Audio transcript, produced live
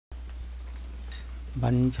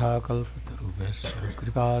Vanchakalpatarubhasya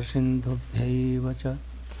kripasindhubhyaiva cha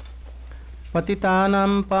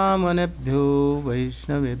Patitanam pavanebhyo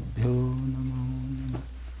vaishnavebhyo namo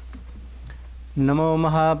Namo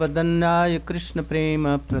Mahabadanyaya Krishna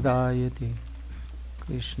Prema Pradayate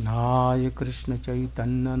Krishnaya Krishna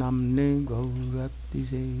Chaitanya Namne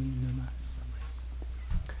Gauratise Namah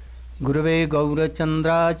Gurave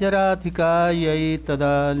Gaurachandraja Radhikaya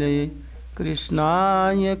Tadale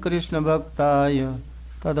Krishnaya Krishna Bhaktaya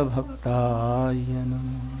Tadabhaktaya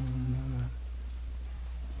Namah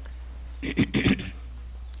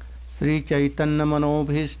Sri Chaitanya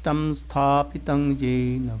Manobhishtam Sthapitam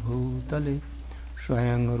Jena Bhutale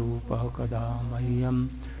Swayam Rupa Kadamahyam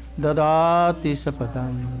Dadati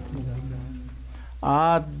Sapatam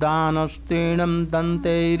Addanastinam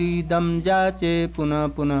Danteiridam Jache Puna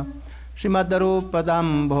Puna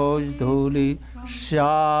Srimadarupadam Bhoj Dholi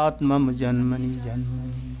Shatmam Janmani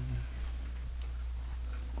Janmani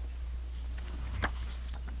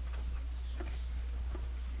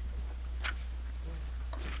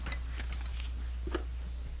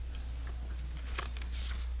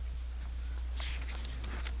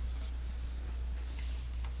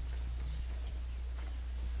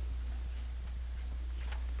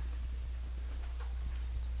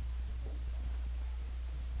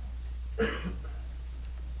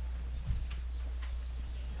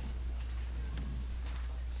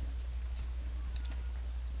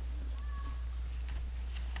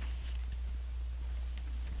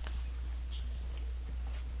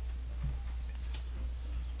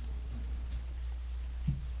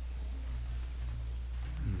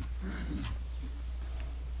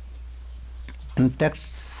In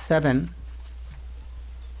text 7,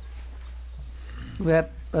 we have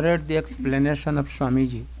read the explanation of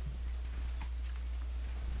Swamiji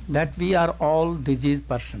that we are all diseased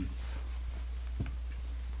persons.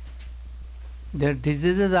 Their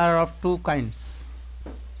diseases are of two kinds.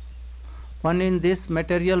 One in this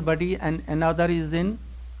material body and another is in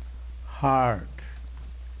heart.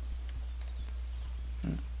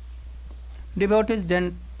 Devotees,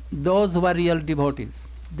 then those who are real devotees,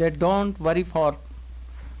 they don't worry for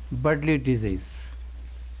bodily disease.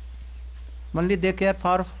 Only they care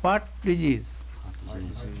for what disease?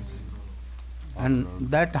 And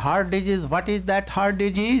that heart disease, what is that heart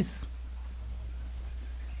disease?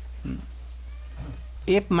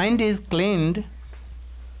 If mind is cleaned,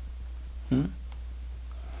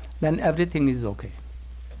 then everything is okay.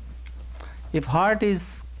 If heart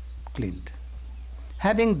is cleaned,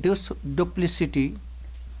 having duplicity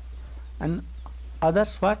and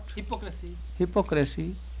others what? Hypocrisy.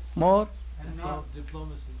 Hypocrisy. More? And now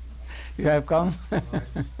diplomacy. You have come?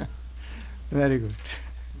 Very good.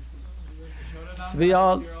 We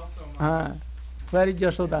all... Where is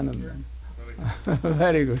Yashodanandan?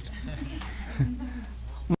 Very good.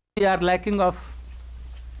 We are lacking of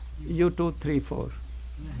you 2, 3, 4.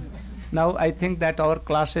 Now I think that our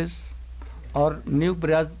classes, our new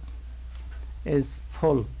branch is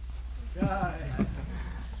full.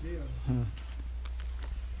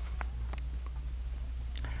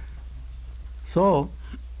 So,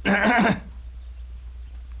 our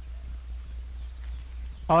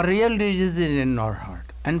real disease is in our heart.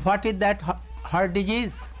 And what is that heart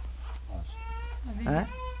disease? Avidya.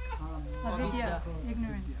 Avidya,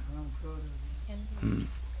 ignorance.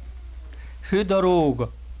 Shrila Roga.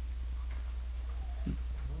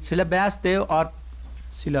 Srila Vyasdev or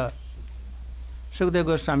Srila Sukadeva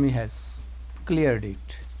Goswami has cleared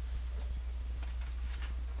it.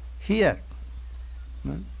 Here,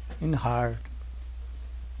 in heart,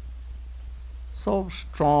 so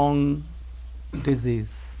strong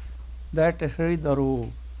disease that Hrida Rog.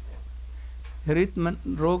 Hrida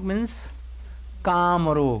Rog means Kam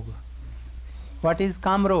Rog. What is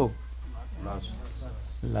Kam Rog? Lust.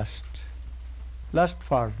 Lust. Lust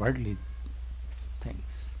for worldly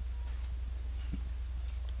things.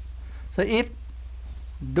 So if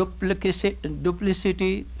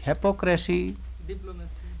duplicity, hypocrisy, Diplomacy.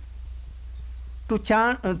 to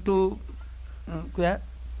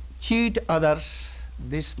cheat others,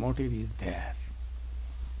 this motive is there.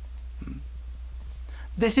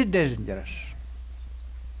 This is dangerous.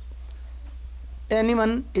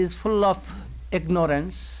 Anyone is full of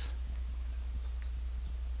ignorance,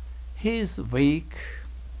 he is weak,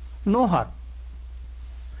 no harm.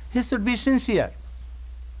 He should be sincere.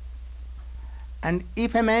 And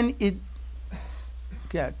if a man is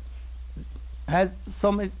has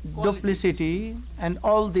so much duplicity and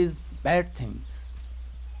all these bad things,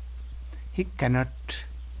 he cannot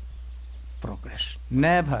progress.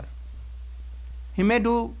 Never. He may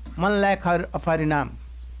do 1 lakh of Harinam,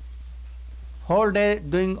 whole day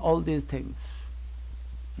doing all these things.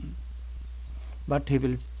 but he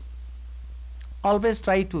will always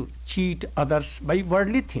try to cheat others by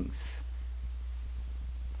worldly things,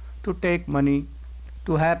 to take money,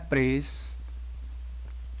 to have praise,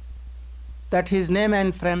 that his name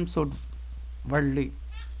and fame should worldly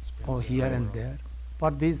here and there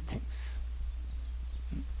for these things,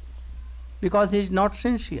 because he is not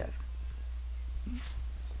sincere.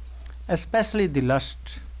 Especially the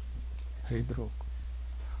lust, hridrog.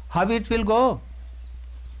 How it will go?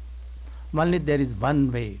 Only there is one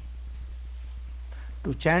way: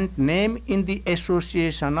 to chant name in the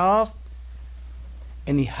association of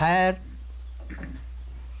any higher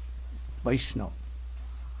Vaishnava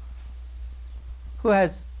who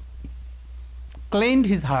has cleaned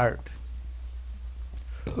his heart,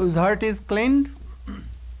 whose heart is cleaned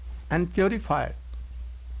and purified.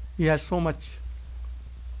 He has so much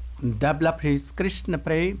developed his Krishna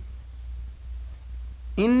prem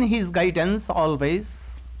in his guidance, always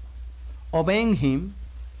obeying him,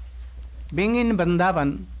 being in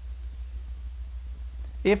Vrindavan,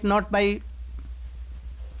 if not by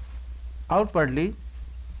outwardly,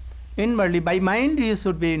 inwardly, by mind he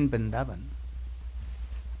should be in Vrindavan.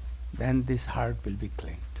 Then this heart will be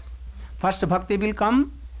cleaned. First bhakti will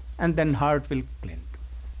come and then heart will cleaned.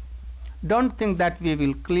 Don't think that we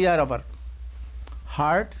will clear our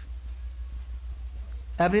heart,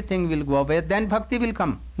 everything will go away, then bhakti will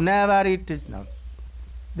come. Never, it is not.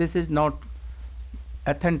 This is not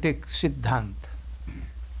authentic Siddhant.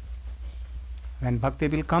 When bhakti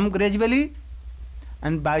will come gradually,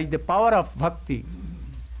 and by the power of bhakti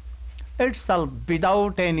itself,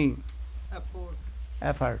 without any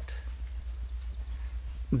effort,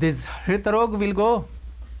 this hritarog will go.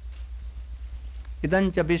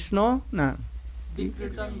 Idancha Vishnu, na.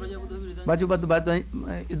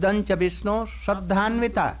 Idancha Vishnu,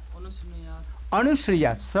 Shraddhanvita.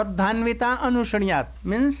 Anushriyat. Shraddhanvita Anushriyat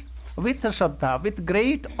means with Shraddha, with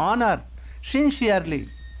great honor, sincerely.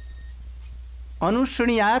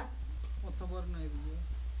 Anushriyat.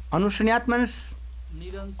 Anushriyat means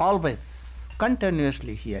always,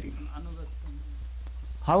 continuously hearing.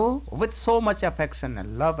 How? With so much affection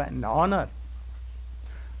and love and honor.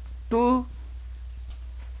 To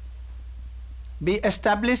be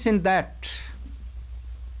established in that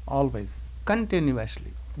always,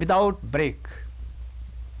 continuously, without break.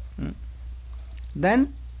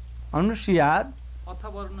 Then Anushya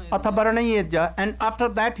Athavarnayeja, and after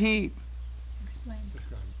that he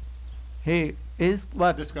is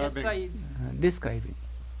what? Describing.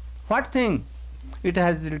 What thing? It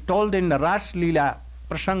has been told in the Ras Leela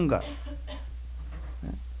Prasanga.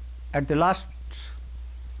 At the last,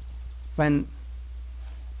 when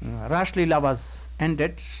Ras Leela was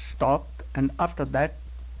ended, stopped, and after that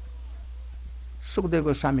Sukadeva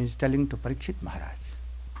Goswami is telling to Parikshit Maharaj,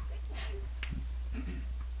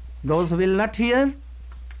 those who will not hear,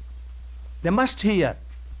 they must hear.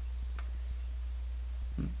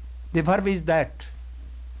 The verb is that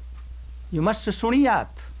you must suniyat.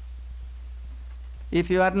 If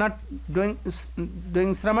you are not doing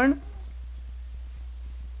sraman,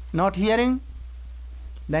 not hearing,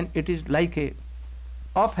 then it is like a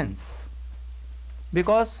offense.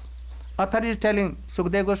 Because author is telling,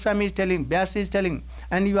 Sukadeva Goswami is telling, Vyasa is telling,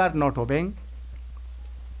 and you are not obeying.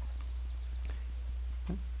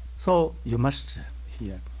 So you must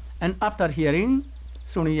hear. And after hearing,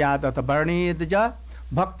 suniyat atavarnidja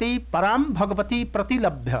bhakti param bhagavati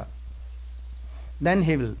pratilabhya, then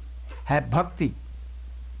he will have bhakti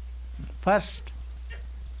first,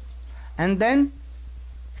 and then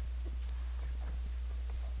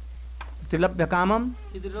tilabhya kamam,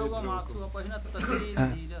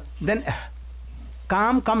 then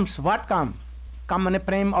kam comes. What kam? Kam and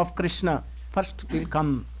prem of Krishna first will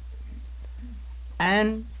come,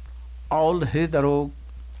 and all hridarog,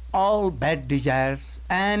 all bad desires,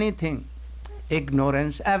 anything,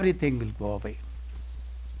 ignorance, everything will go away.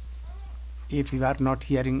 If you are not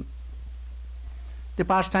hearing the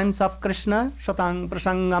pastimes of Krishna, Satang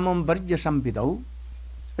Prasangamam Varjya Samvidau,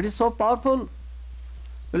 it is so powerful.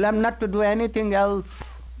 You have not to do anything else.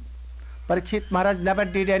 Parikshit Maharaj never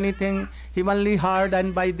did anything. He only heard,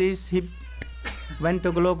 and by this he went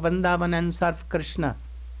to Golok Vrindavan and served Krishna.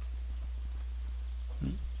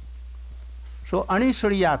 So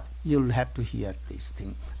Anishriyat, you will have to hear this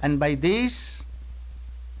thing. And by this,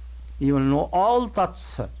 you will know all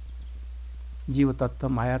tatsa. Jiva tattva,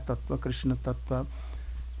 Maya tattva, Krishna tattva,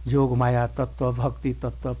 Yoga Maya tattva, Bhakti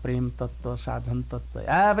tattva, Prem tattva, Sadhan tattva.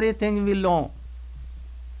 Everything you will know.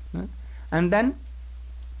 And then,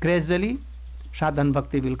 gradually, Sadhan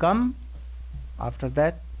Bhakti will come. After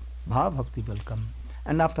that, Bhav Bhakti will come.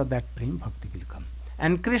 And after that, Prem Bhakti will come.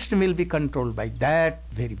 And Krishna will be controlled by that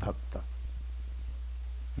very Bhakta.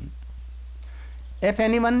 If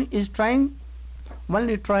anyone is trying,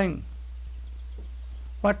 only trying,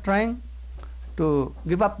 what trying? To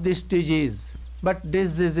give up this disease, but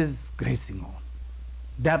disease is grazing on,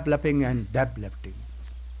 developing and developing.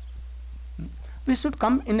 We should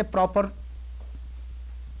come in a proper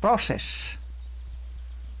process,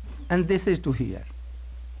 and this is to hear.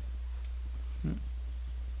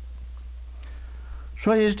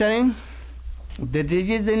 So he is telling, the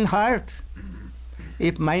disease in heart.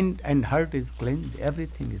 If mind and heart is clean,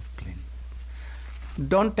 everything is clean.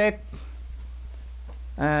 Don't take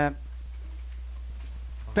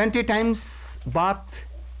 20 times bath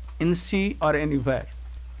in sea or anywhere.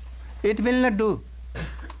 It will not do,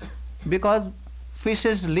 because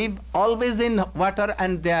fishes live always in water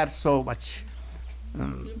and they are so much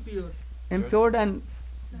impure and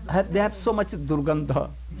they have so much durgandha.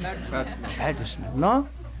 Additional, no?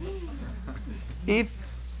 If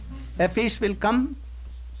a fish will come,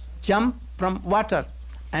 jump from water,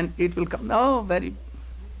 and it will come, oh, very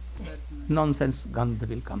nonsense gandha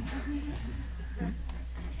will come.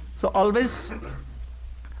 So always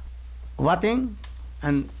bathing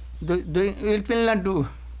and doing, it will not do.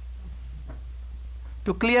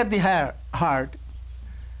 To clear the heart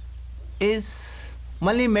is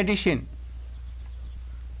only medicine.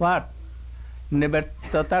 What?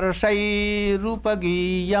 Nivartatarasai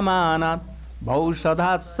rupagi yamanat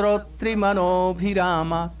bhausadhat srotri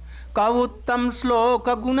manobhiramat kavuttam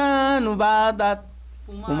sloka gunanuvadat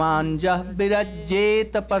umanja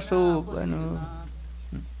virajeta pasupanu.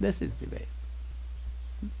 This is the way.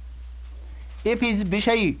 If he is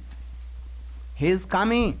Vishayi, he is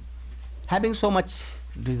Kami, having so much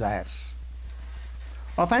desires,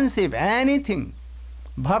 offensive, anything,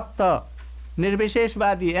 Bhakta,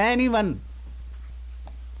 Nirvisheshvadi, anyone,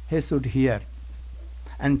 he should hear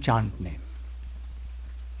and chant name.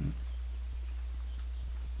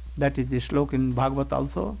 That is the sloka in Bhagavad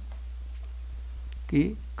also,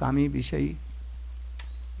 ki Kami Vishayi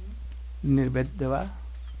Nirvedyava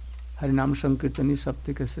Harinam Sankirtani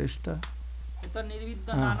Saptika Sreshta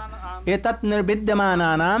Etat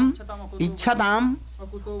Nirvidyamananam Ichchatam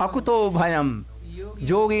Akuto Bhayam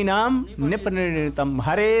Yoginam Nipaniritam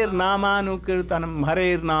Harer Namanukirtanam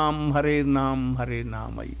Harer Nam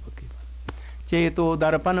Cheto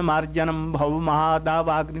Darpan Marjanam Bhav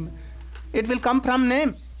Mahadavagnim. It will come from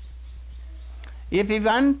name. If we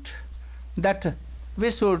want that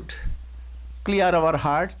we should clear our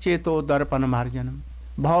heart, Cheto Darpan Marjanam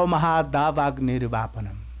Bhav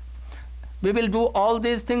Mahadavagnirvapanam. We will do all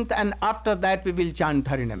these things and after that we will chant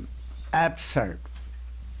Harinam. Absurd.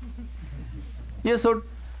 You should,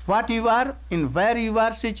 what you are, in where you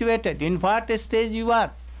are situated, in what stage you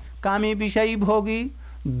are, Kami, Vishayi, Bhogi,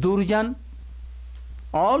 Durjan,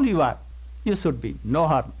 all you are, you should be, no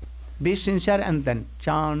harm. Be sincere and then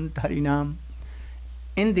chant Harinam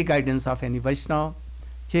in the guidance of any Vaishnava.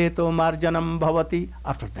 Cheto Marjanam Bhavati,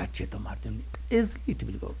 after that Cheto Marjanam, easily it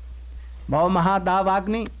will go. Bhava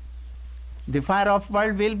Mahadavagni, the fire of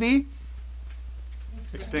world will be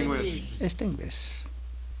extinguished.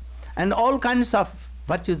 And all kinds of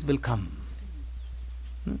virtues will come.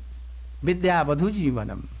 Vidya Vadhu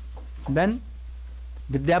Jivanam. Then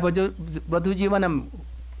Vidya Vadhu Jivanam.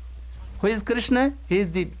 Who is Krishna? He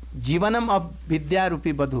is the Jivanam of Vidya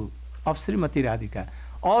Rupi Vadhu, of Srimati Radhika.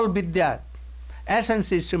 All Vidya,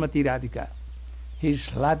 essence is Srimati Radhika. He is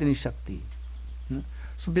Hladini Shakti.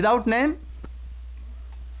 So without name,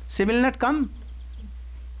 she will not come.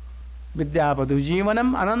 Vidya Vadhu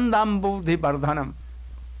Jivanam Anandam Buddhi Bardhanam.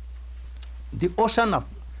 The ocean of,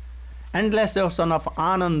 endless ocean of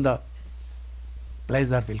Ananda,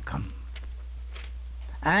 pleasure will come.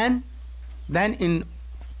 And then in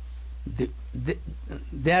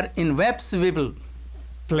there in webs we will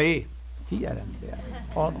play here and there,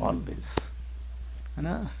 always. You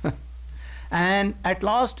know? And at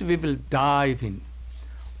last we will dive in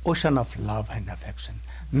ocean of love and affection.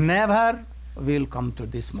 Never will come to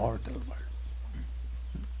this mortal world.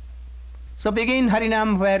 So begin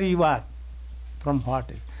Harinam where you are, from what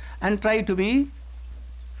is, and try to be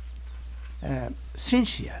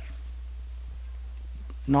sincere,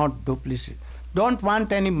 not duplicity. Don't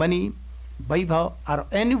want any money, vaibhav, or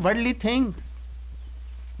any worldly things.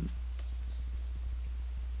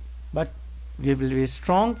 But we will be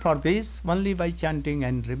strong for this only by chanting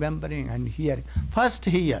and remembering and hearing. First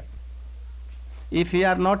hear. If we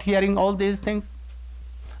are not hearing all these things,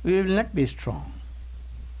 we will not be strong.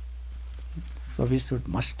 So we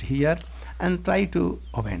must hear and try to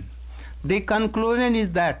obey. The conclusion is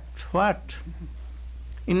that what?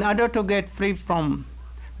 In order to get free from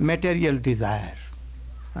material desire,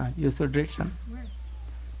 you should read some.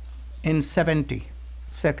 In 70,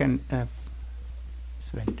 second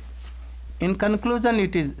 20. In conclusion,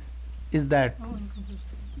 it is that Oh, in conclusion.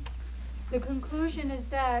 The conclusion is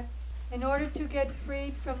that in order to get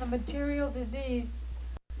freed from the material disease,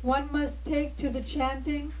 one must take to the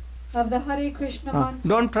chanting of the Hare Krishna mantra.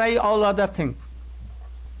 don't try all other things.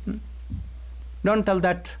 Don't tell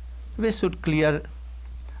that we should clear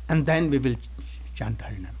and then we will chant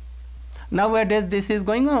Harinam. Nowadays this is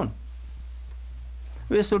going on.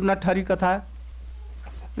 We should not Hari Katha,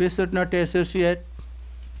 we should not associate,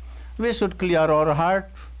 we should clear our heart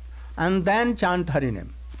and then chant Harinam.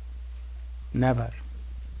 Never.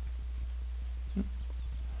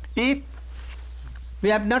 If we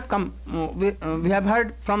have not come, we have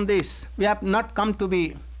heard from this, we have not come to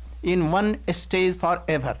be in one stage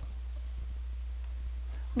forever.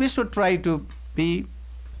 We should try to be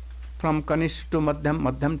from Kanishk to Madhyam,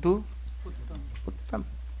 Madhyam to Uttam.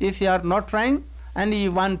 If you are not trying and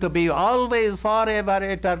you want to be always, forever,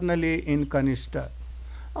 eternally in Kanishta,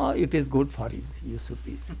 it is good for you, you should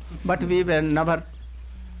be. But we will never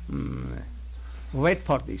wait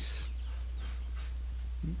for this.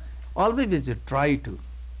 Always we should try to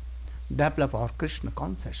develop our Krishna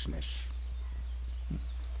consciousness.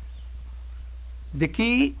 The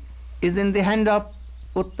key is in the hand of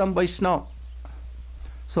Uttam Vaishnava.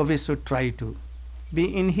 So we should try to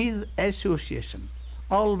be in his association,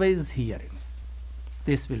 always hearing.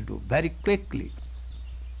 This will do very quickly.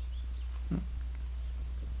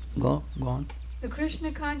 Go on. The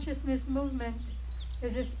Krishna consciousness movement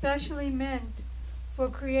is especially meant for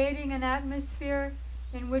creating an atmosphere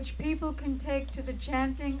in which people can take to the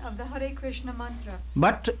chanting of the Hare Krishna mantra.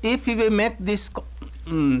 But if we make this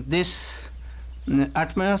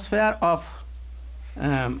atmosphere of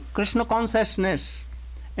Krishna consciousness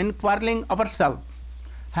in quarreling ourselves,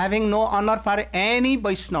 having no honor for any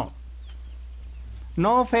Vaishnava,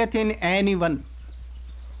 no faith in anyone,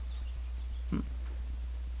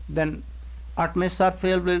 then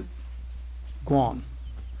atmosphere will go on.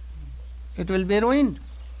 It will be ruined.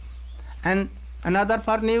 And another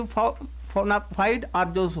for new fight are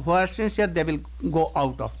those who are sincere, they will go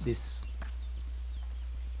out of this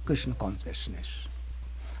Krishna consciousness.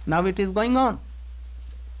 Now it is going on.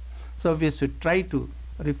 So we should try to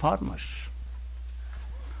reform us,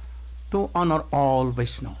 to honor all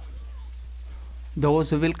Vaishnava. Those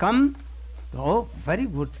who will come, oh, very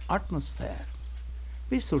good atmosphere.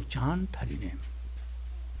 We should chant Harinam.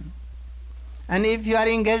 And if you are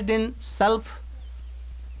engaged in self,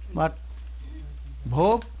 what?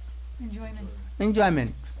 Bhog?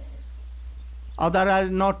 Enjoyment. Others are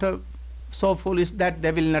not so foolish that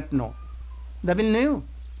they will not know. They will know.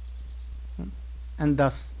 And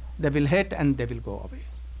thus they will hate and they will go away.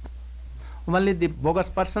 Only the bogus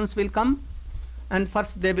persons will come and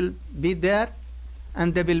first they will be there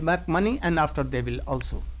and they will make money and after they will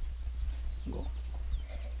also go.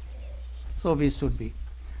 So we should be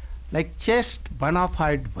like chaste, bona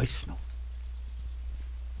fide Vaishnava.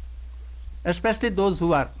 Especially those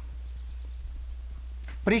who are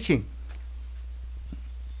preaching.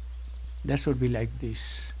 They should be like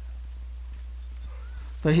this.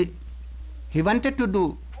 So he wanted to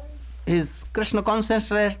do his Krishna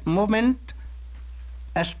consciousness movement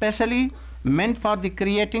especially meant for the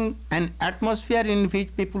creating an atmosphere in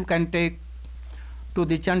which people can take to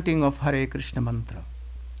the chanting of Hare Krishna mantra.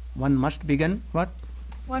 One must begin what?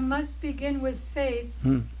 One must begin with faith.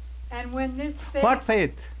 And when this faith... What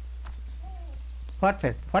faith? What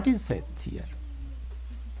faith? What is faith here?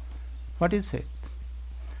 What is faith?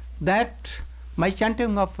 That my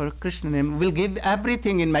chanting of Krishna name will give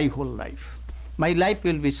everything in my whole life. My life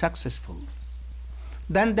will be successful.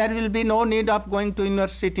 Then there will be no need of going to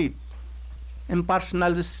university,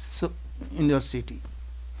 impersonal university.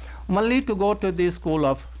 Only to go to the school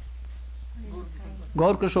of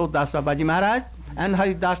Gaur Kishore Das Babaji Maharaj and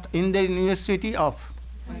Haridas in the university of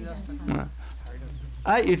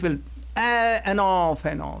it will enough.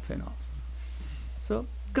 So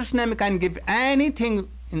Krishna can give anything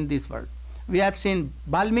in this world. We have seen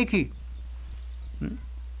Valmiki.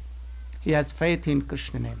 He has faith in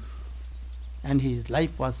Krishna name and his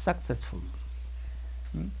life was successful.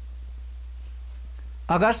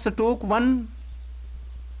 Agastya took one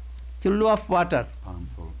chullu of water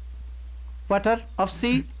of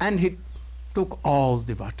sea and he took all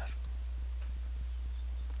the water.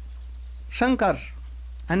 Shankar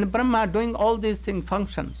and Brahma doing all these things,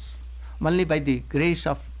 functions, only by the grace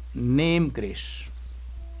of name grace.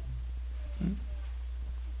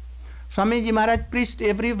 Swamiji Maharaj preached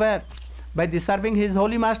everywhere by the serving his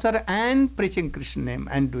holy master and preaching Krishna name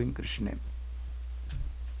and doing Krishna name.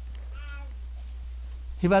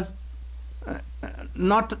 He was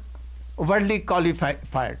not worldly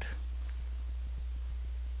qualified.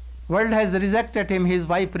 World has rejected him, his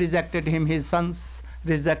wife rejected him, his sons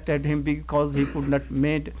rejected him because he could not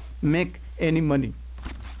make any money.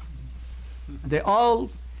 They all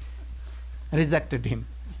rejected him.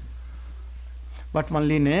 But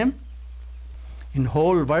only name, in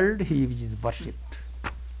whole world he is worshipped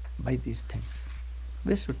by these things.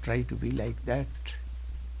 We should try to be like that.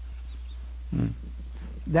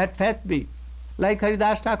 That faith be like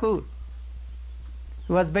Haridas Thakur,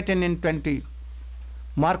 who was beaten in 20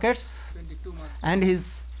 markets, 22 markets. and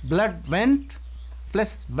his blood went,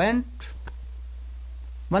 flesh went,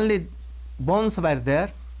 only bones were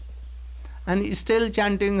there, and still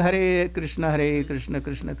chanting Hare Krishna, Krishna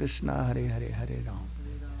Krishna, Hare Hare, Hare Ram.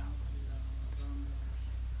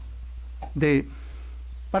 The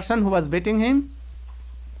person who was beating him,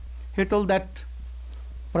 he told that,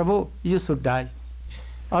 Prabhu, you should die,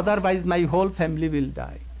 otherwise my whole family will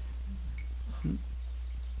die.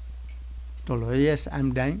 Told, oh, yes, I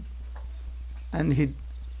am dying. And he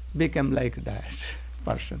became like that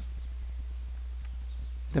person.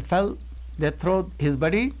 They threw his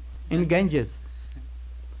body in Ganges.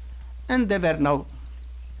 And they were now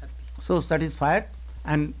so satisfied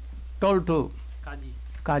and told to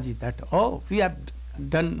Kaji that, oh, we have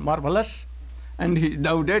done marvelous. And he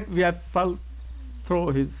doubted, we have fell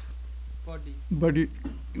through his body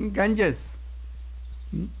in Ganges.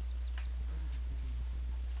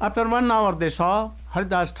 After 1 hour they saw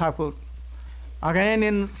Haridas Thakur again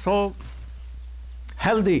in so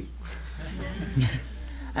healthy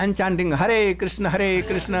and chanting Hare Krishna,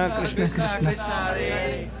 Krishna Krishna.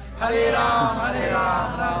 Hare Ram,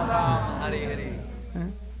 Ram Ram, Hare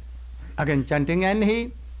Hare. Again chanting, and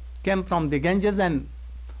he came from the Ganges and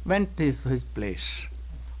went to his place.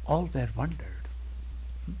 All were wondered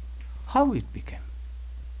how it became.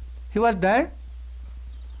 He was dead,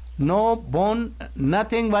 no bone,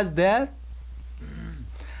 nothing was there,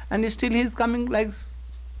 and still he is coming like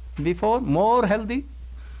before, more healthy.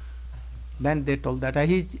 Then they told that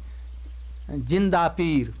he is Jinda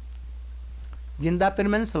Peer. Jinda Peer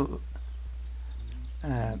means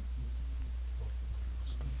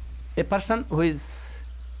a person who is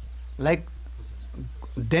like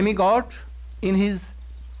demigod in his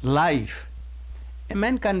life. A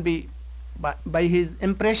man can be by his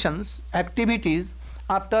impressions, activities,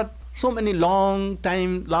 after so many long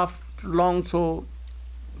time, long so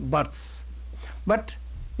births. But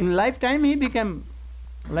in lifetime he became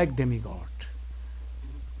like demigod.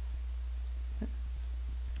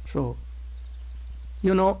 So,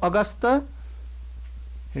 you know, Augusta,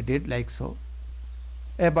 he did like so.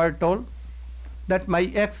 A bird told that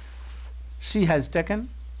my ex she has taken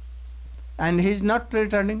and he is not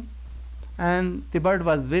returning, and the bird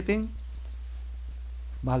was weeping.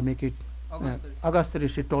 Valmiki, Augusta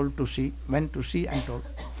Rishi told to she, went to she and told,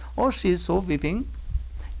 oh, she is so weeping,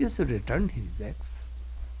 you should return his ex.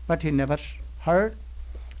 But he never heard.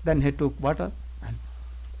 Then he took water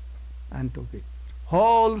and took it.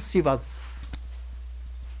 Whole she was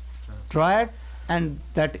dried, and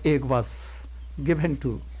that egg was given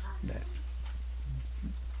to that.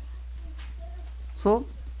 So,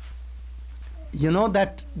 you know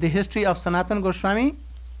that the history of Sanatana Goswami,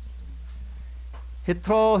 he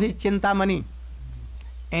threw his Chintamani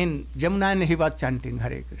in Jamuna and he was chanting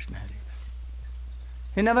Hare Krishna, Hare Krishna.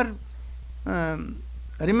 He never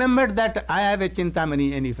remembered that I have a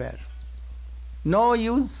Chintamani anywhere. No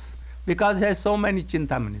use, because he has so many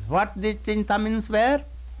Chintamanis. What the Chintamanis were?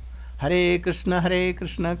 Hare Krishna,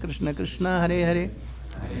 Krishna Krishna, Hare Hare.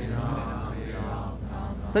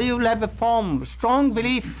 So you will have a firm, strong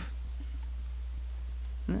belief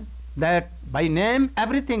that by name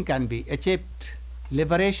everything can be achieved.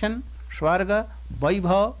 Liberation, Swarga,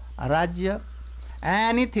 Vaibhav, Rajya,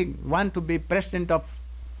 anything. Want to be president of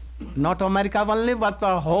not America only, but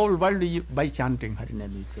the whole world by chanting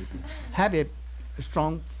Harinam. Have a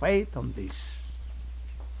strong faith on this.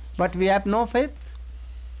 But we have no faith.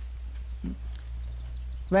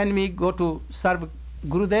 When we go to serve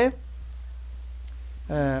Gurudev,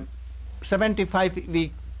 75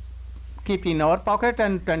 we keep in our pocket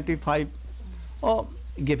and 25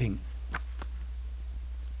 giving.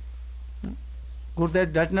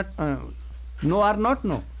 Gurudev does not know or not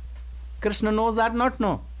know. Krishna knows or not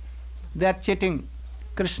know. They are cheating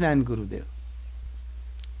Krishna and Gurudev.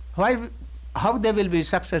 How they will be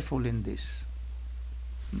successful in this?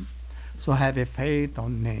 So have a faith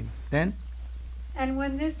on name. Then? And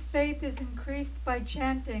when this faith is increased by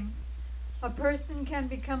chanting, a person can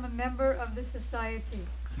become a member of the society.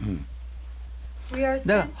 We are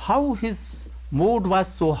how his mood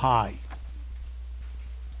was so high.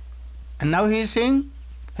 And now he is saying,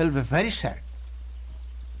 he will be very sad.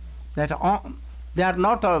 That they are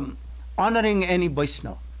not honoring any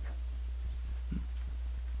Vaishnava.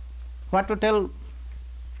 What to tell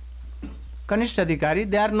Kanishta Adhikari?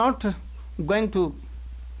 They are not going to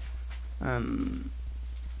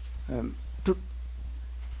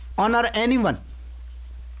honor anyone.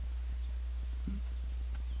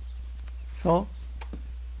 So,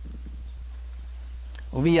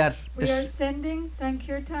 we are sending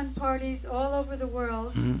Sankirtan parties all over the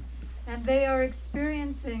world, and they are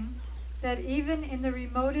experiencing that even in the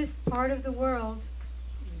remotest part of the world,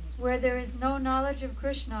 where there is no knowledge of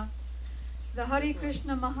Krishna, the Hare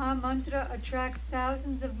Krishna Maha Mantra attracts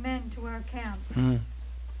thousands of men to our camp.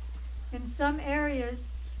 In some areas,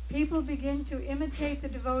 people begin to imitate the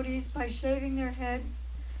devotees by shaving their heads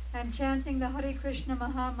and chanting the Hare Krishna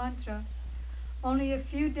Maha Mantra only a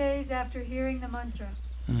few days after hearing the mantra.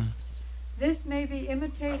 This may be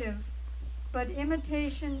imitative, but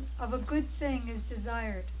imitation of a good thing is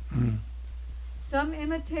desired. Some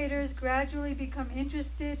imitators gradually become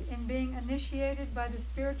interested in being initiated by the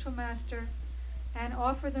spiritual master and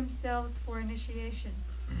offer themselves for initiation.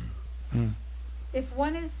 If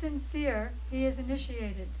one is sincere, he is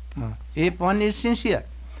initiated. If one is sincere,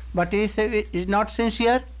 but he is not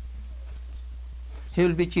sincere, he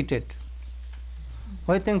will be cheated.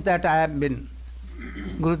 Who thinks that I have been,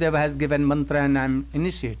 Gurudeva has given mantra and I am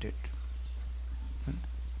initiated.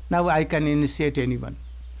 Now I can initiate anyone.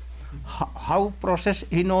 How process,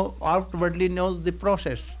 he outwardly knows the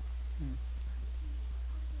process.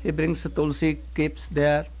 He brings tulsi, keeps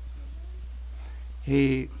there.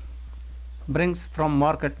 He brings from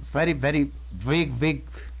market very, very big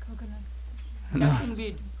Chanting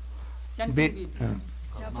bead. Chanting bead.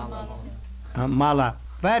 Mala,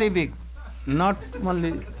 very big. Not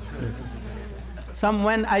only some,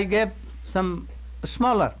 when I gave some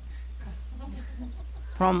smaller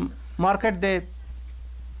from market, they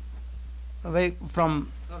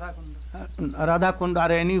from Radha Kund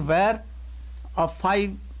or anywhere of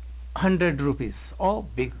 500 rupees. Oh,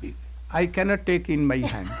 big. I cannot take in my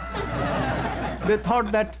hand. They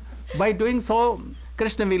thought that by doing so,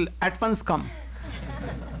 Krishna will at once come.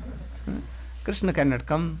 Krishna cannot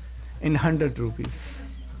come in 100 rupees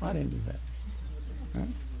or anywhere.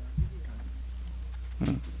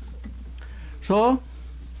 So,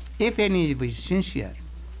 if any is sincere,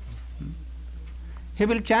 he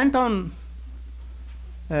will chant on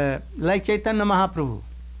like Chaitanya Mahaprabhu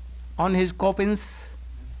on his coffins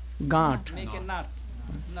gant,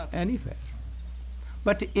 anywhere.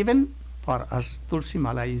 But even for us, Tulsi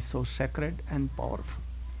Mala is so sacred and powerful.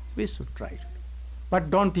 We should try it. But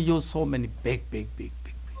don't use so many big.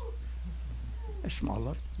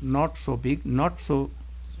 Smaller, not so big, not so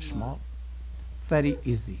small, very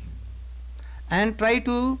easy. And try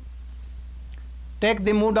to take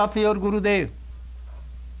the mood of your Gurudev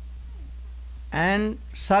and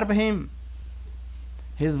serve him,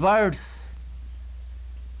 his words.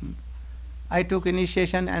 I took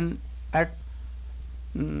initiation, and at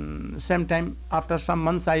same time, after some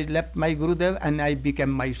months, I left my Gurudev and I became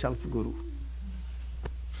myself Guru.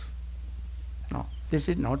 No, this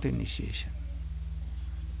is not initiation.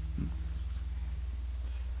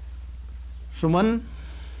 Suman?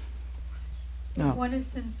 No. If one is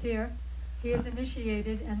sincere, he is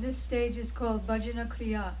initiated, and this stage is called Bhajana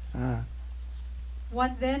Kriya.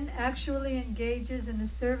 One then actually engages in the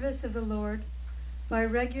service of the Lord by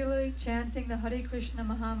regularly chanting the Hare Krishna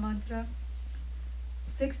Maha Mantra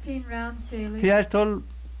 16 rounds daily. He has told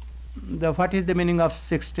what is the meaning of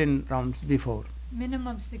 16 rounds before.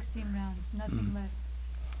 Minimum 16 rounds, nothing less.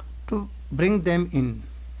 To bring them in.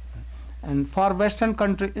 And for Western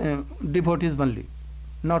country devotees only,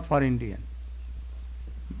 not for Indian.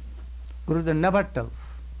 Gurudev never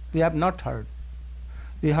tells. We have not heard.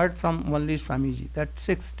 We heard from only Swamiji that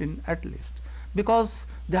 16 at least, because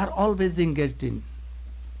they are always engaged in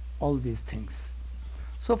all these things.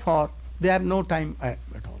 So far, they have no time at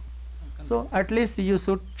all. So at least you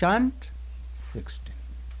should chant 16.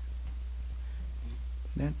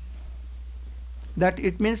 Then that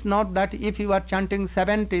it means not that if you are chanting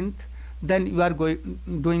 17th, then you are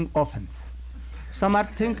doing offense. Some are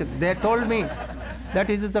thinking, they told me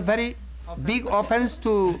that it is a very big offense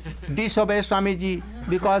to disobey Swamiji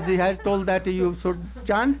because he has told that you should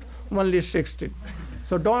chant only 16.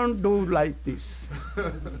 So don't do like this.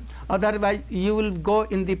 Otherwise you will go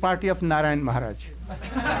in the party of Narayan Maharaja.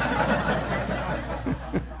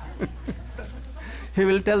 He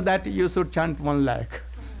will tell that you should chant 1 lakh.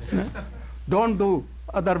 Don't do,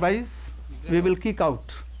 otherwise we will kick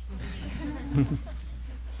out.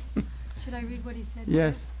 Should I read what he said?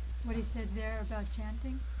 Yes. There? What he said there about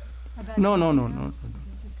chanting? About No.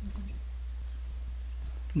 Just continue.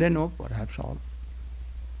 They know perhaps all.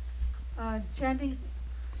 chanting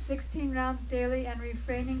 16 rounds daily and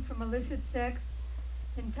refraining from illicit sex,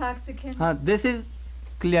 intoxicants. This is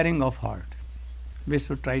clearing of heart. We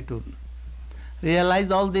should try to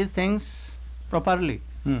realize all these things properly.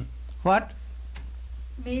 What?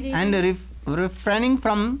 Meeting And refraining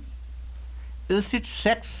from illicit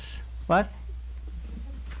sex. What?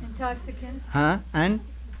 intoxicants, And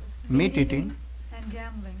meat eating. and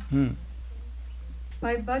gambling.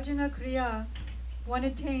 By bhajana kriya, one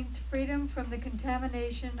attains freedom from the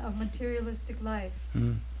contamination of materialistic life.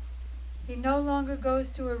 He no longer goes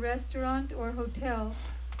to a restaurant or hotel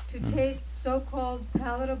to taste so-called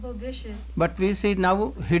palatable dishes. But we see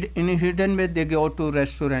now in a hidden way they go to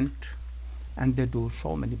restaurant and they do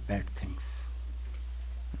so many bad things.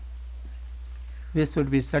 We should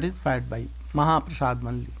be satisfied by Mahaprasad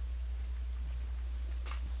only.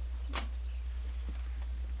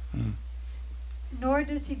 Nor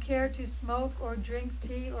does he care to smoke or drink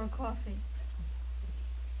tea or coffee.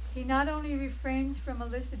 He not only refrains from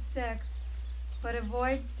illicit sex, but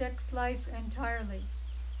avoids sex life entirely.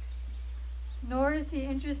 Nor is he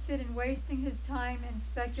interested in wasting his time in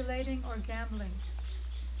speculating or gambling.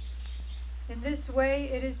 In this way,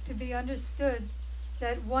 it is to be understood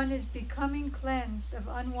that one is becoming cleansed of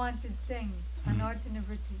unwanted things, anartha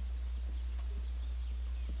nivriti.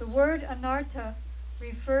 The word anartha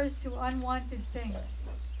refers to unwanted things.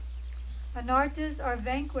 Anarthas are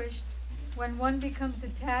vanquished when one becomes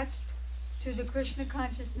attached to the Krishna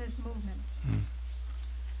consciousness movement.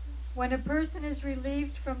 When a person is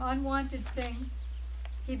relieved from unwanted things,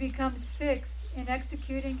 he becomes fixed in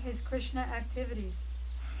executing his Krishna activities.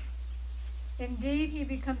 Indeed, he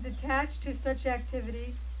becomes attached to such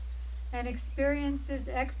activities and experiences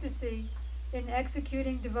ecstasy in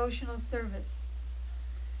executing devotional service.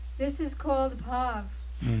 This is called bhav,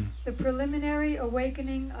 the preliminary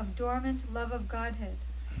awakening of dormant love of Godhead.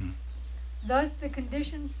 Thus, the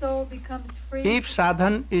conditioned soul becomes free. If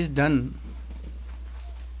sadhan is done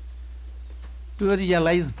to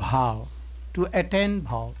realize bhav, to attain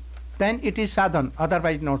bhav, then it is sadhan,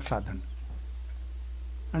 otherwise not sadhan.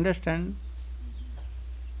 Understand?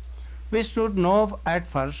 We should know at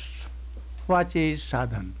first what is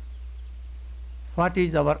sadhan, what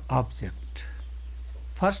is our object.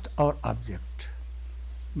 First our object,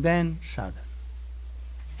 then sadhan,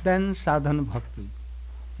 then sadhan bhakti.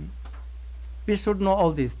 We should know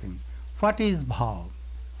all these things. What is bhav?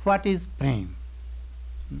 What is prem?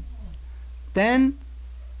 Then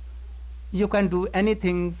you can do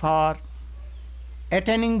anything for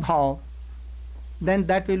attaining bhav, then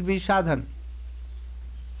that will be sadhan.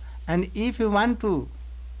 And if you want to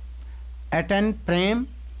attain prem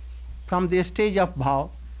from the stage of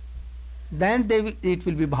bhav, then it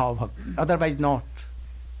will be bhav bhakti, otherwise not.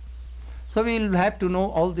 So we will have to know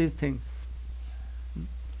all these things.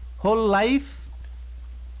 Whole life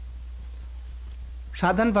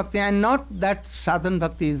sadhan bhakti, and not that sadhan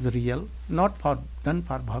bhakti is real, not done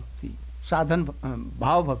for bhakti, sadhan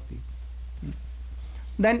bhav bhakti.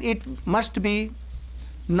 Then it must be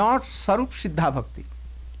not sarup siddha bhakti.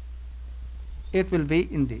 It will be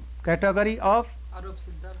in the category of arup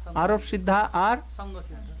siddha or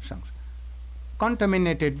sanga,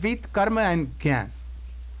 contaminated with karma and gyan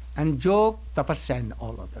and yoga, tapasya and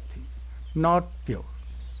all other things, not pure.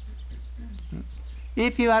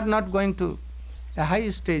 If you are not going to a high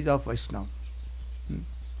stage of Vaishnava,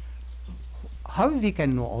 how we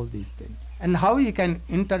can know all these things and how we can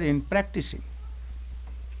enter in practicing?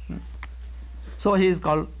 So he is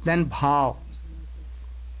called then bhav.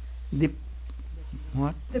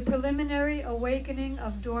 What? The preliminary awakening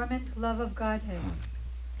of dormant love of Godhead.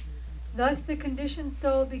 Thus the conditioned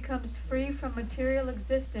soul becomes free from material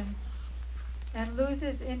existence and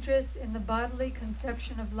loses interest in the bodily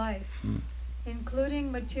conception of life,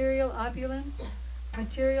 including material opulence,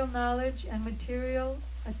 material knowledge, and material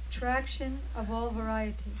attraction of all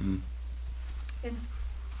variety.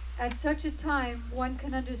 At such a time, one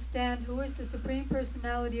can understand who is the Supreme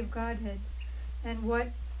Personality of Godhead and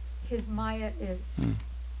what his Maya is.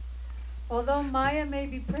 Although Maya may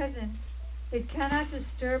be present, it cannot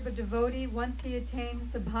disturb a devotee once he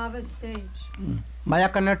attains the bhava stage. Maya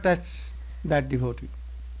cannot touch that devotee.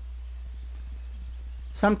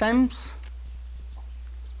 Sometimes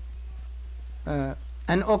an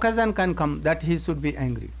occasion can come that he should be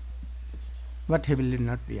angry, but he will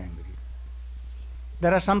not be angry.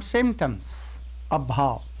 There are some symptoms of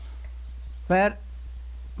bhav, where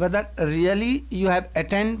whether really you have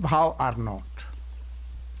attained bhav or not.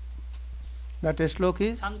 That slok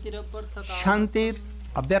is Shantir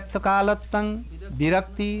Abhyarthakalatang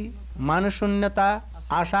Virakti Manashunyata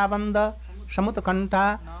Ashavanda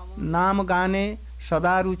Samutakanta Namagane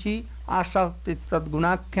Sadaruchi आसक्ति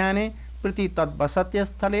तद्गुणाख्याने प्रीति तद्वसत्य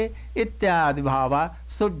स्थले इत्यादि भावा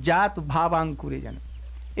सुजात भावांकुरे जन.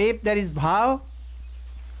 If there is bhav,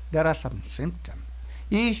 there are some symptoms.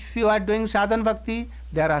 If you are doing sadhana bhakti,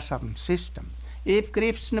 there are some systems. If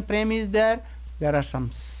Krishna prem is there, there are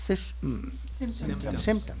some symptoms.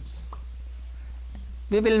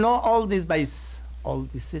 We will know all these by all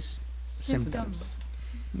these symptoms.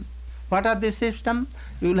 What are these systems?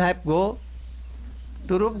 You will have go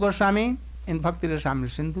to Rupa Goswami in Bhakti Rasamrita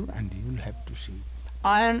Sindhu and you will have to see.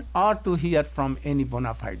 And or to hear from any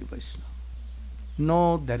bona fide Vaishnava.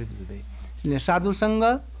 No, there is a way. Sadhu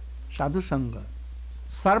Sangha,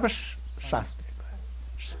 Sarva Shastra.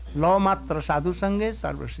 Law Matra Sadhu Sangha,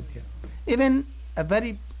 Sarva Siddhya. Even a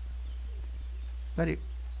very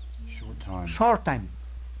short time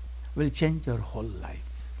will change your whole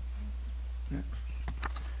life. Yeah.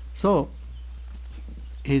 So,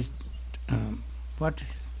 what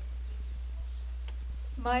is?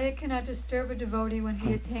 Maya cannot disturb a devotee when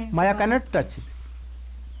he attains. Maya cannot touch it.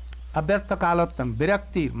 Abhyartha kalottam,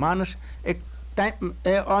 virakti, manas,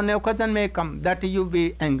 on a occasion may come that you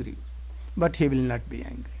be angry, but he will not be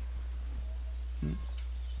angry.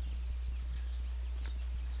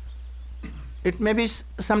 It may be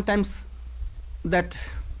sometimes that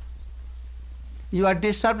you are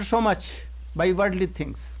disturbed so much by worldly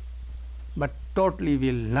things, but totally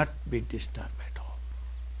will not be disturbed at all.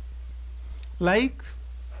 Like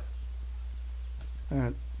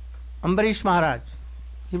Ambarish Maharaj,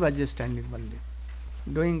 he was just standing one day,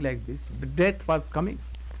 doing like this. The death was coming,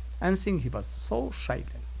 and seeing he was so silent.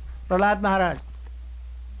 Prahlad Maharaj,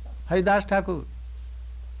 Haridas Thakur,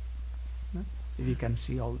 we can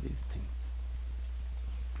see all these things.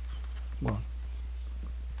 Go on.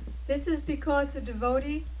 This is because a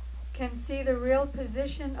devotee can see the real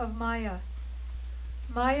position of Maya.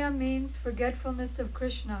 Maya means forgetfulness of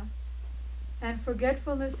Krishna, and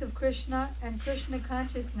forgetfulness of Krishna and Krishna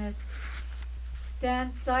consciousness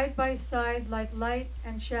stand side by side like light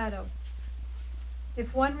and shadow.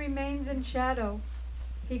 If one remains in shadow,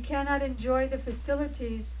 he cannot enjoy the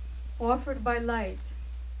facilities offered by light.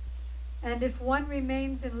 And if one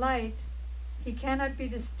remains in light, he cannot be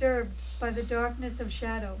disturbed by the darkness of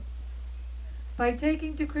shadow. By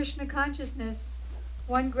taking to Krishna consciousness,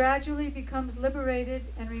 one gradually becomes liberated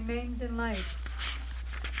and remains in light.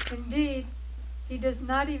 Indeed, he does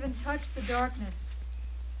not even touch the darkness.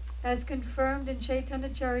 As confirmed in Chaitanya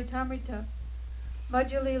Charitamrita,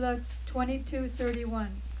 Madhya Lila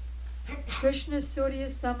 22:31. Krishna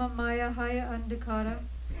Surya Sama Maya Haya Andhakara,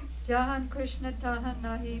 Jahan Krishna Taha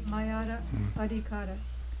Nahi Mayara Adhikara.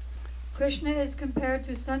 Krishna is compared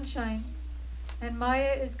to sunshine, and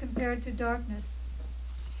Maya is compared to darkness.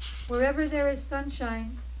 Wherever there is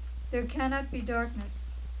sunshine, there cannot be darkness.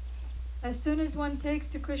 As soon as one takes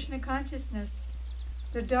to Krishna consciousness,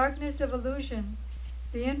 the darkness of illusion,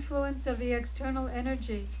 the influence of the external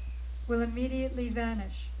energy, will immediately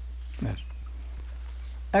vanish. Yes.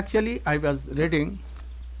 Actually, I was reading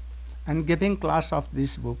and giving class of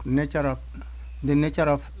this book, the nature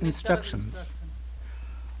of instructions,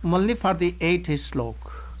 only for the 8th slok.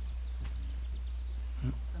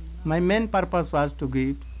 My main purpose was to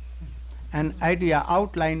give an idea,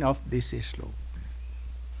 outline of this slok.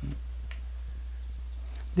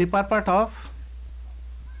 The purport of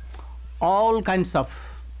all kinds of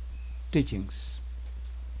teachings.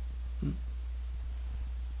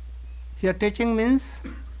 Here teaching means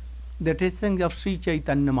the teaching of Sri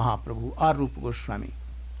Chaitanya Mahaprabhu or Rupa Goswami.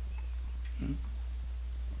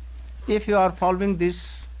 If you are following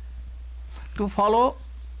this, to follow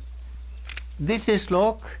this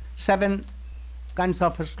slok, 7 kinds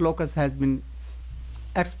of slokas has been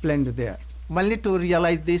explained there. Only to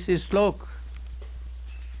realize this slok.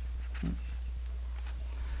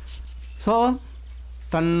 So,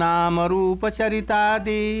 Tannama Rupa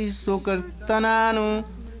Charitadi Sukirtananu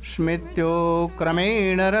Smrityo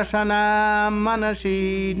Kramena Rasana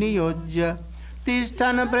Manasi Niyojya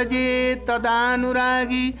Tishtana Praje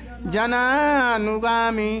Tadanuragi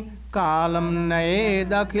Jananugami Kalam Nae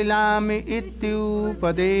Dakhilami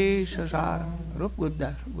Ityupadeshasara.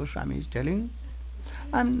 Rupa Goswami is telling,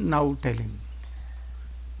 I am now telling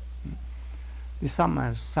the sum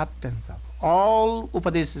and substance of all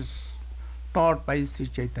Upadeshas taught by Sri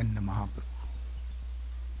Chaitanya Mahaprabhu.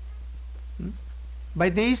 By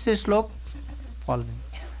this slok following,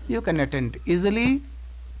 you can attain easily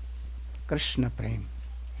Krishna Prem,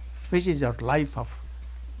 which is our life of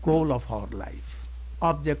goal of our life,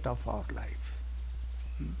 object of our life.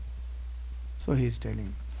 So he is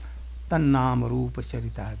telling, Tannam Rupa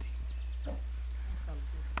Charitadi.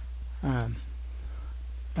 I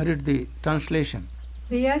read the translation.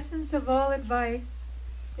 The essence of all advice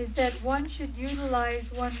is that one should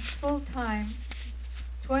utilize one's full time,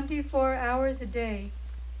 24 hours a day,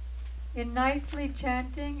 in nicely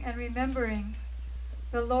chanting and remembering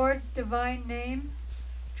the Lord's divine name,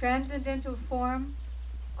 transcendental form,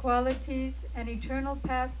 qualities, and eternal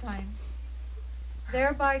pastimes,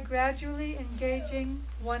 thereby gradually engaging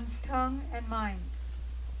one's tongue and mind.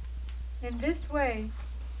 In this way,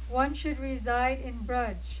 one should reside in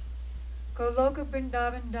Braj, Goloka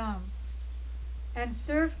Vrindavan Dham, and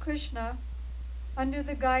serve Krishna under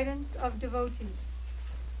the guidance of devotees.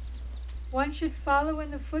 One should follow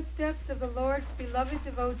in the footsteps of the Lord's beloved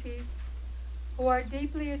devotees who are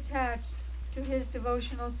deeply attached to his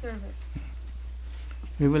devotional service.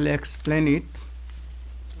 We will explain it.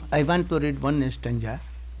 I want to read one stanza,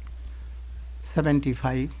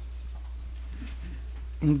 75,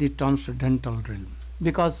 in the transcendental realm.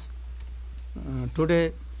 Because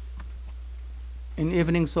today in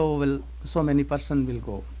evening so many person will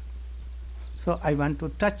go. So I want to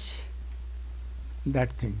touch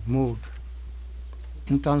that thing, mood,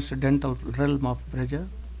 in transcendental realm of Braja.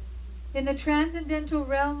 In the transcendental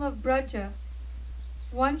realm of Braja,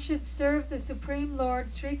 one should serve the Supreme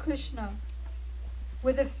Lord Sri Krishna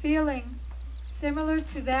with a feeling similar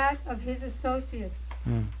to that of his associates.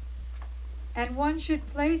 And one should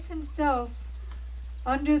place himself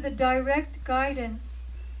under the direct guidance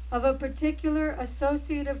of a particular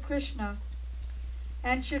associate of Krishna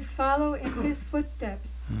and should follow in his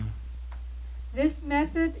footsteps. This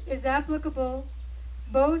method is applicable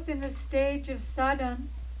both in the stage of sadhana,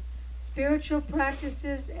 spiritual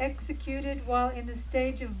practices executed while in the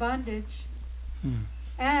stage of bondage,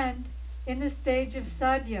 and in the stage of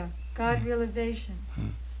sadhya, God realization,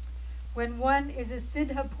 when one is a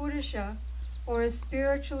siddha purusha or a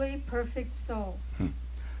spiritually perfect soul.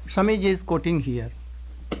 Swamiji is quoting here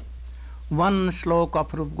one slok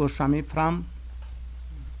of Rupa Goswami from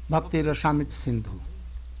Bhakti Rasamrita Sindhu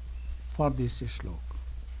for this slok.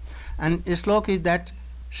 And slok is that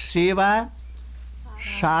Seva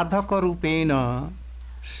Sadhaka Rupena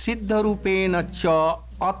Siddha Rupena Cha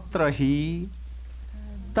Atrahi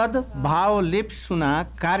Tad Bhav Lipsuna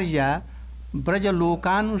Karya Braja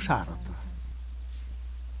Lokanusarata.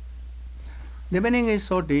 The meaning is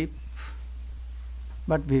so deep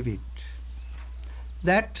but vivid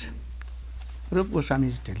that Rupa Goswami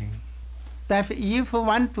is telling that if you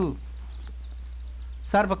want to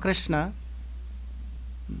serve Krishna,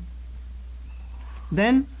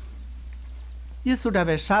 then you should have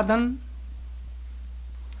a sadhana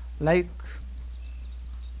like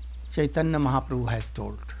Chaitanya Mahaprabhu has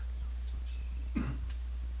told.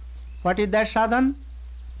 What is that sadhana?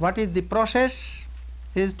 What is the process?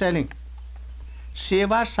 He is telling.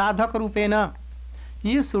 Seva sadhak rupena.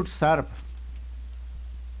 You should serve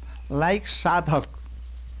like sadhak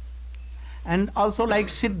and also like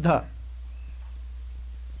siddha.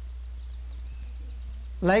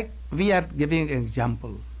 Like we are giving an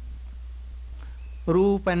example.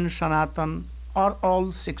 Rupa and Sanatan are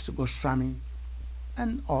all 6 Goswami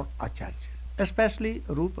and or Acharya, especially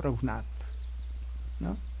Rupa Raghunath.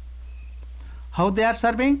 No? How they are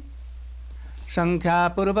serving?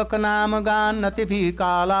 Sankhya Purvaka Nama Ganati Bhi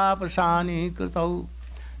Kala Prasani Krtau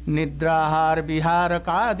Nidrahar Vihara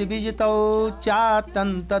Kadi Vijitau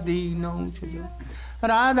Chatanta Dino Chajo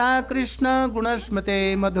Radha Krishna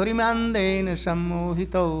Gunasmate Madhurimandena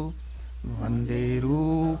Sammohitau Vande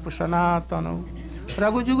Rupa Sanatano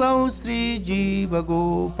Raghujugau Sri Jiva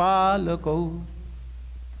Gopalakau.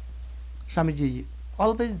 Swamiji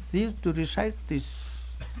always used to recite this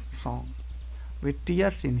song with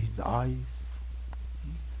tears in his eyes,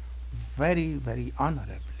 very, very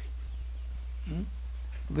honorably,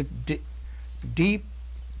 with deep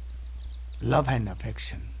love and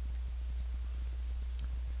affection.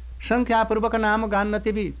 Sankhya Purvaka Nama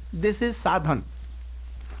Ganati Bhi. This is sadhan.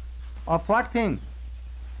 Of what thing?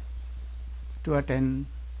 To attain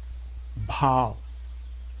bhav.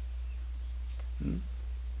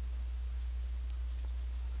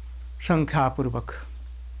 Sankhya Purvak.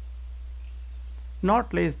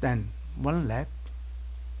 Not less than 1 lakh,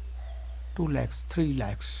 2 lakhs, 3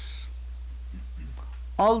 lakhs.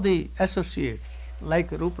 All the associates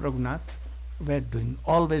like Rupa Raghunath were doing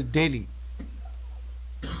always daily.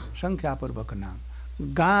 Sankhya Purvaka Nam.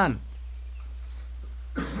 Gan.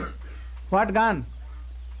 What Gan?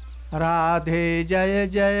 Radhe Jaya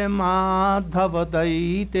Jaya Madhava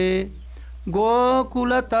Daite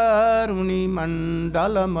Gokula Taruni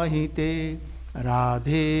Mandala Mahite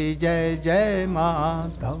Radhe Jaya Jaya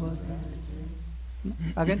Madhava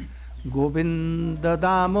Daite. Again. Govinda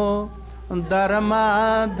Damo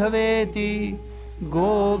Dharmadhaveti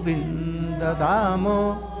Govinda Damo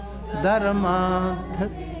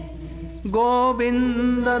Dharmadhav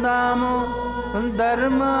Govinda Damo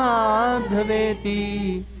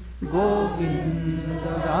Dharmadhaveti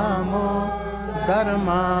Govinda Damo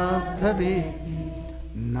Dharmadhaveti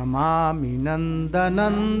Namami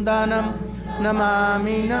Nandanandanam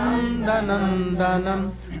Namami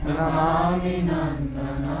Nandanandanam Namami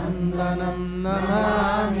Nandanandanam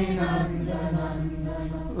Namami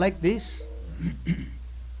Nandanandanam. Like this,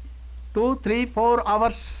 2, 3, 4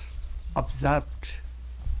 hours observed.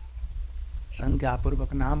 Sankhya-purvak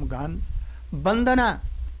naam gan bandana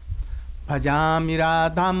bhajami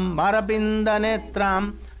radham marabinda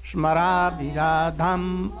netram smarabi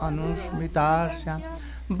radham anushmitasyam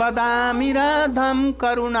badami radham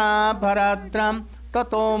karuna bharadram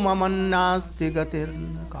tato mamannasti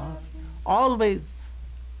gatirnaka. Always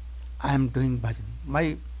I am doing bhajan.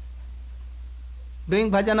 My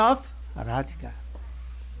doing bhajan of Radhika.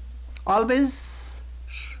 Always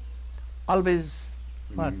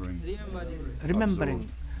what? Remembering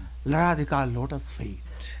Radhika lotus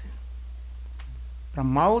feet. From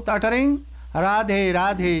mouth uttering Radhe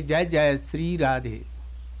Radhe Jai Jai Sri Radhe.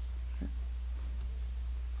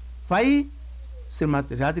 Why?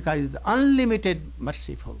 Srimati Radhika is unlimited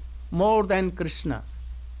merciful, more than Krishna.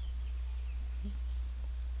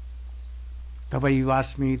 Tavai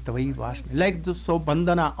Vasmi, Tavai Vasmi. Like this, so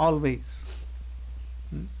bandana always.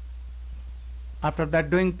 After that,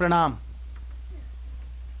 doing pranam.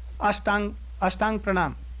 Ashtang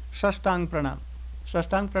pranam. Shashtang pranam.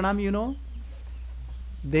 Shashtang pranam, you know?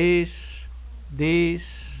 This,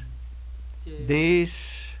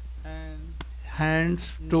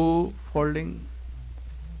 hands, two, folding.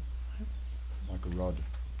 Like a rod.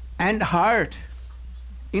 And heart,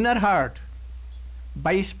 inner heart,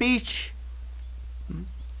 by speech,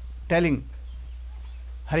 telling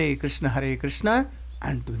Hare Krishna,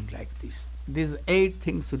 and doing like this. These 8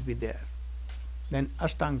 things should be there. Then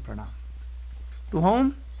Ashtang Pranam. To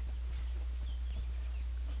whom?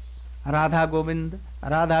 Radha Govind,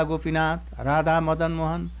 Radha Gopinath, Radha Madan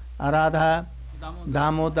Mohan, Radha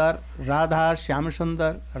Damodar, Radha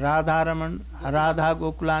Shyamsundar, Radha Raman, Radha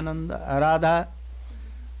Gokulananda, Radha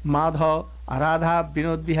Madhav, Radha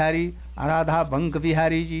Vinod Bihari, Radha Bank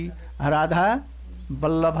Bihari Ji, Radha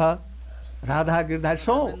Vallabha, Radha Girdhar.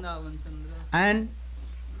 So, and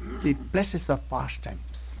the places of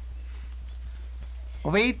pastimes.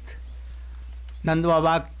 Wait, Nand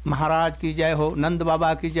Baba Maharaj ki jai ho, Nand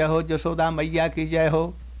Baba ki jai ho, Jashoda Maiya ki jai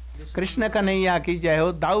ho, Krishna Kanhaiya ki jai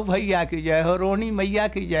ho, Dau Bhaiya ki jai ho, Roni Maiya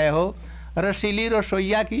ki jai ho, Rasili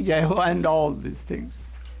Rasoiya ki jai ho, and all these things.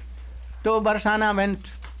 To Barsana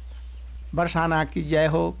went, Barsana ki jai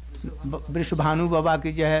ho, Vrishabhanu Baba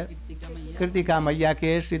ki jai ho, Kritika Maiya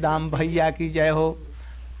ki, Sridam Bhaiya ki jai ho,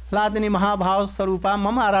 Hladini Mahabhav Sarupa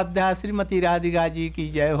Mama Aradhya Srimati Radhika ji ki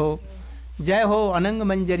jai ho, Anang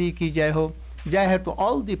Manjari ki jai ho, jai ho to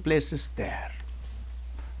all the places there.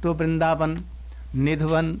 To Vrindavan,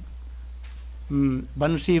 Nidhvan,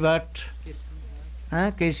 Bansi Bhat,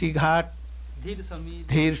 Keshi Ghat,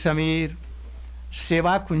 Dhir Samir,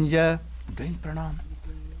 Seva Kunja, doing pranam.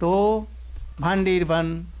 To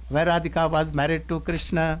Bhandirvan, where Radhika was married to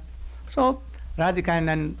Krishna. So Radhika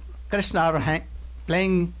and Krishna are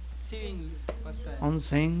playing on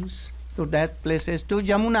swings to that places. To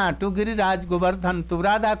Jamuna, to Giriraj, Govardhan, to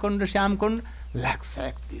Radha Kund, Shyam Kund, like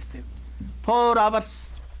this thing. 4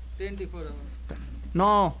 hours. 24 hours.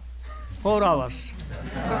 No, 4 hours.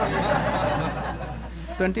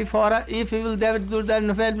 24 hours. If you will, they will do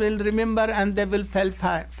that, they will remember and they will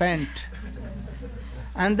faint.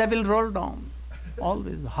 And they will roll down.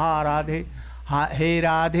 Always. Ha Radhe, He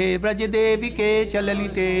Radhe, Braj Devi ke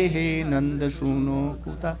chalalite, He Nanda Suno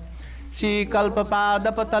Kuta. Shi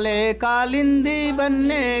Kalpapada Patale Kalindi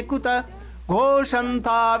Banne Kuta.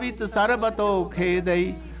 Ghosantavit Sarbato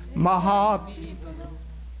Khedai Maha.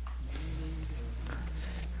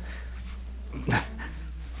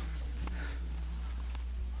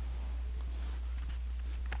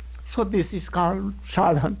 So this is called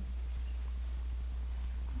sadhan.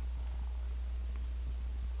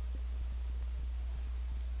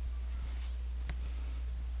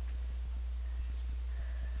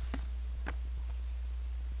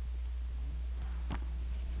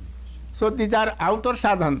 So these are outer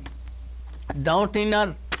sadhan, not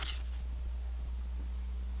inner.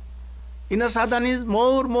 Inner sadhan is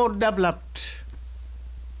more developed.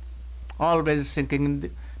 Always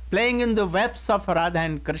sinking, playing in the webs of Radha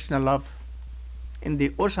and Krishna love, in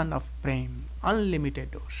the ocean of prem,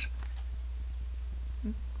 unlimited ocean.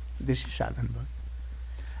 This is sadhan.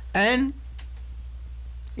 And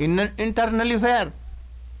internally where?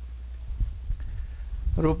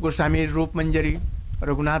 Rup Goswami is Rup Manjari,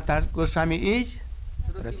 Raghunath Das Goswami is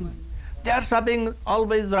Rati. They are serving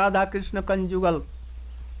always Radha Krishna conjugal.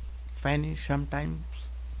 Funny sometimes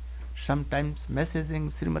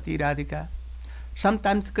messaging Srimati Radhika.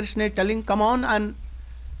 Sometimes Krishna is telling, come on, and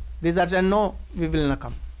these are saying, no, we will not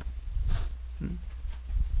come.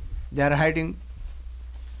 They are hiding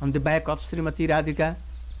on the back of Srimati Radhika.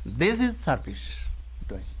 This is service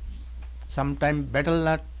doing. Sometimes battle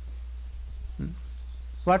not.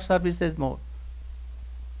 What service is more?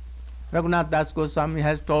 Raghunath Das Goswami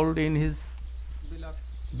has told in his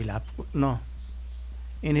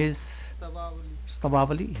in his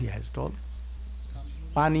Stavavali, he has told.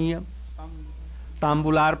 Paniya,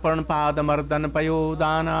 Tambularpan Padamardan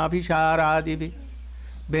Payodana Abhisharadivi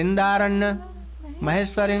Bindaranya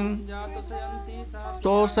Maheshwarin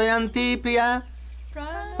Tosayanti Priya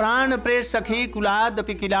Pran Pres Sakhi Kulad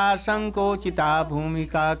Pikila Sanko Chita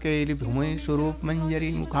Bhumika Keli Bhume Surup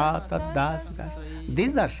Manjari Mukha Taddasika.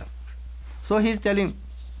 These are some. So he is telling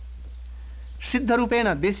Siddha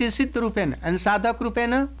Rupena, this is Siddha Rupena, and Sadhak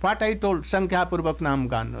Rupena, what I told, Sankhya Purvak Nam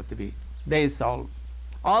Ganatvi. They is all.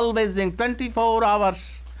 Always in 24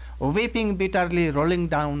 hours, weeping bitterly, rolling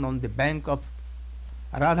down on the bank of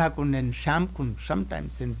Radha Kund and Sham Kund,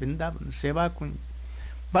 sometimes in Vrindavan, Seva Kund.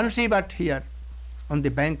 Bansi Bhatt here, on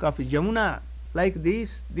the bank of Yamuna, like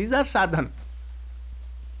these are sadhana.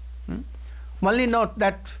 Only note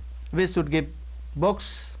that we should give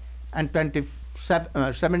books and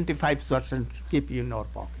 75% keep in our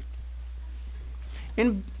pocket.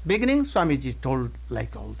 In beginning, Swamiji told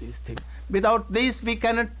like all these things. Without this, we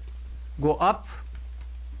cannot go up.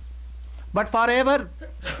 But forever,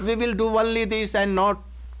 we will do only this and not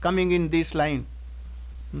coming in this line.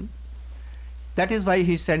 That is why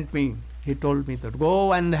he sent me. He told me that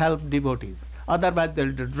go and help devotees. Otherwise, they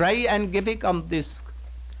will dry and giving up this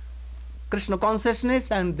Krishna consciousness,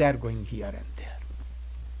 and they are going here and there.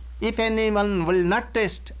 If anyone will not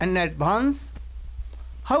taste and advance,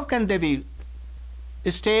 how can they be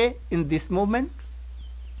stay in this movement?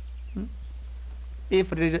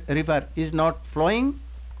 If river is not flowing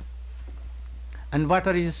and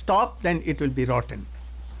water is stopped, then it will be rotten.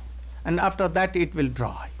 And after that it will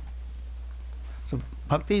dry. So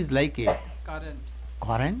bhakti is like a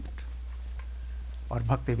current, or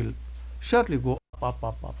bhakti will surely go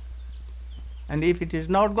up. And if it is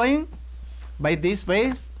not going by these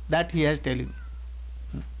ways that he is telling,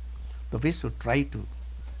 so we should try to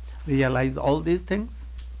realize all these things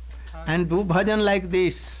and do bhajan like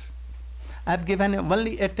this. I have given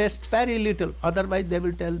only a test, very little. Otherwise, they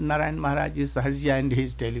will tell Narayan Maharaj is Sahajya and he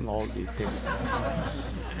is telling all these things.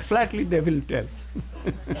 Flatly, they will tell.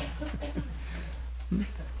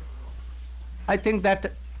 I think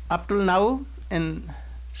that up till now, in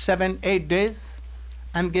 7-8 days,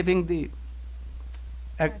 I am giving the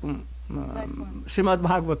Srimad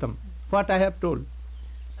Bhagavatam. What I have told.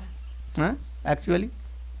 Actually,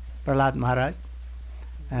 Prahlad Maharaj,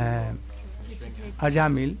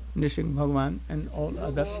 Ajamil, Nishing Bhagwan, and all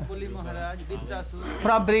others.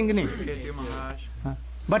 From bringing.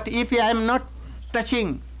 But if I am not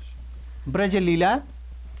touching Braja Leela,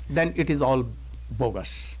 then it is all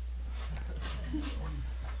bogus.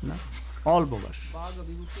 No? All bogus.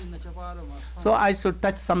 So I should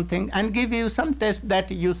touch something and give you some test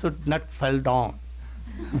that you should not fall down.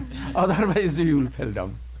 Otherwise you will fall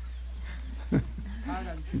down.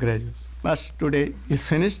 Gradually. But today is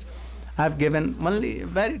finished. I have given only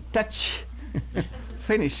very touch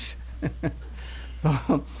finish.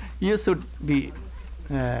 So you should be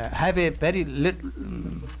have a very little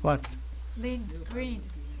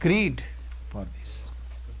greed for this.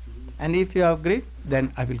 And if you have greed,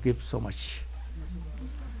 then I will give so much.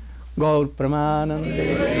 Gaur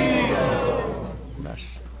Pramanande. Bas.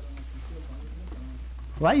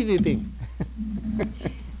 Why weeping?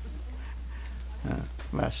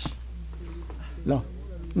 Bas. No.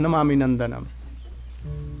 Namami Nandanam.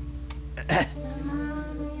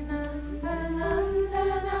 Namami Nandanam.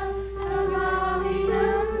 Namami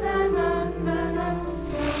Nandanam.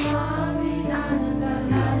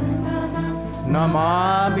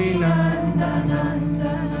 Namami Nandanam.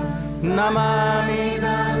 Namami Nandanam. Namami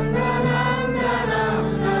Nandanam.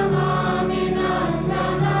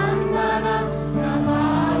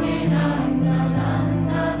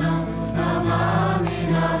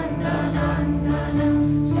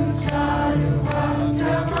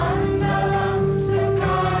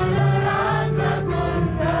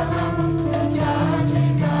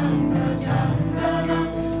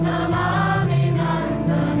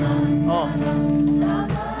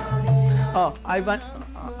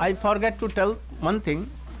 I forget to tell one thing.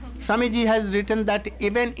 Swamiji has written that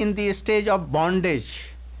even in the stage of bondage,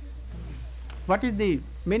 what is the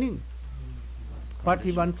meaning? What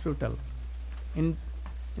he wants to tell? In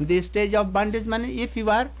the stage of bondage, if you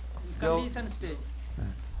are Still condition stage.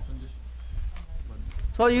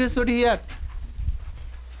 So you should hear.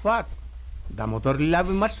 What? Damodar Lila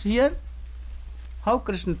we must hear. How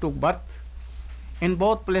Krishna took birth in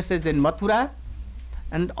both places, in Mathura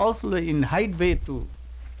and also in highway to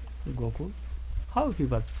Gokul. How he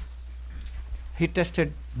was. He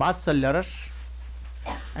tested Vatsalya Ras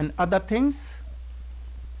and other things.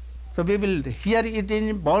 So we will hear it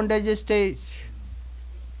in bondage stage.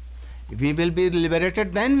 If we will be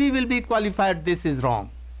liberated, then we will be qualified. This is wrong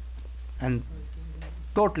and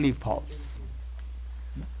totally false.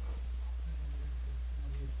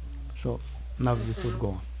 So now we should go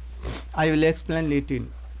on. I will explain it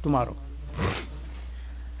in tomorrow.